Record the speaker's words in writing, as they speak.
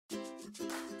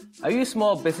Are you a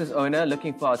small business owner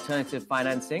looking for alternative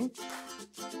financing?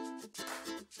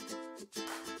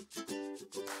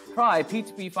 Try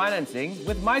P2P financing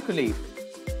with microLEAP.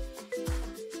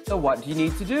 So what do you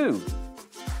need to do?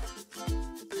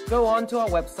 Go on to our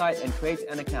website and create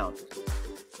an account.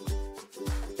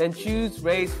 Then choose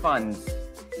Raise Funds.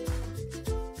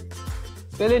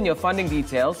 Fill in your funding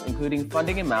details, including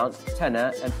funding amount,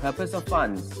 tenor, and purpose of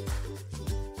funds.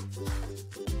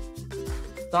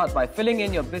 Start by filling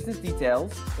in your business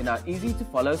details in our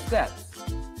easy-to-follow steps.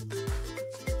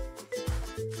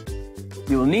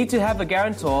 You will need to have a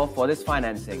guarantor for this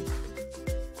financing.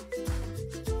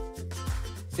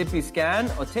 Simply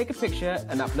scan or take a picture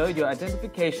and upload your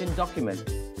identification documents.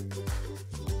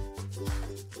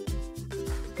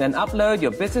 Then upload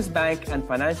your business bank and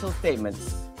financial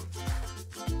statements.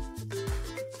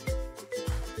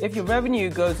 If your revenue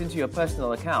goes into your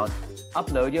personal account,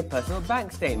 upload your personal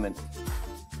bank statement.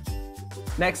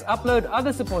 Next, upload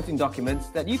other supporting documents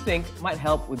that you think might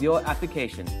help with your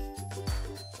application.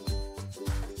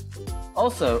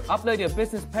 Also, upload your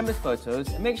business premise photos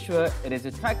and make sure it is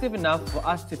attractive enough for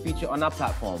us to feature on our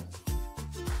platform.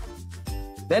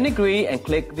 Then agree and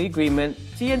click the agreement,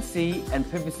 T&C and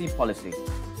privacy policy.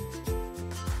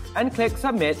 And click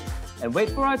Submit and wait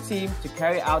for our team to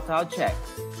carry out our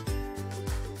checks.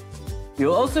 You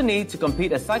will also need to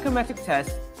complete a psychometric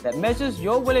test that measures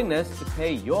your willingness to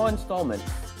pay your installments.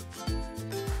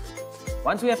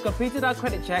 Once we have completed our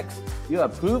credit checks, you are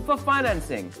approved for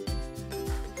financing.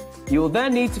 You will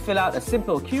then need to fill out a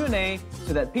simple Q&A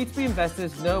so that P2P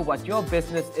investors know what your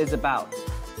business is about,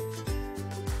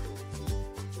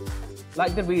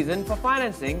 like the reason for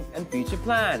financing and future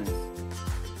plans.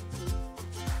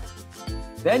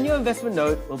 Then your investment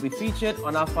note will be featured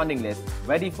on our funding list,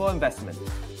 ready for investment.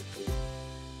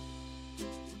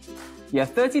 You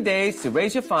have 30 days to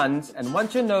raise your funds, and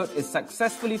once your note is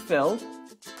successfully filled,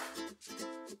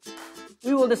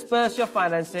 we will disperse your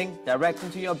financing direct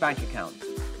into your bank account.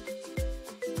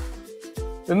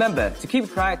 Remember to keep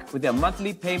track with your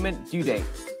monthly payment due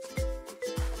dates.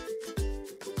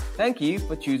 Thank you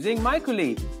for choosing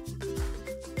microLEAP.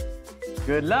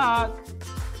 Good luck!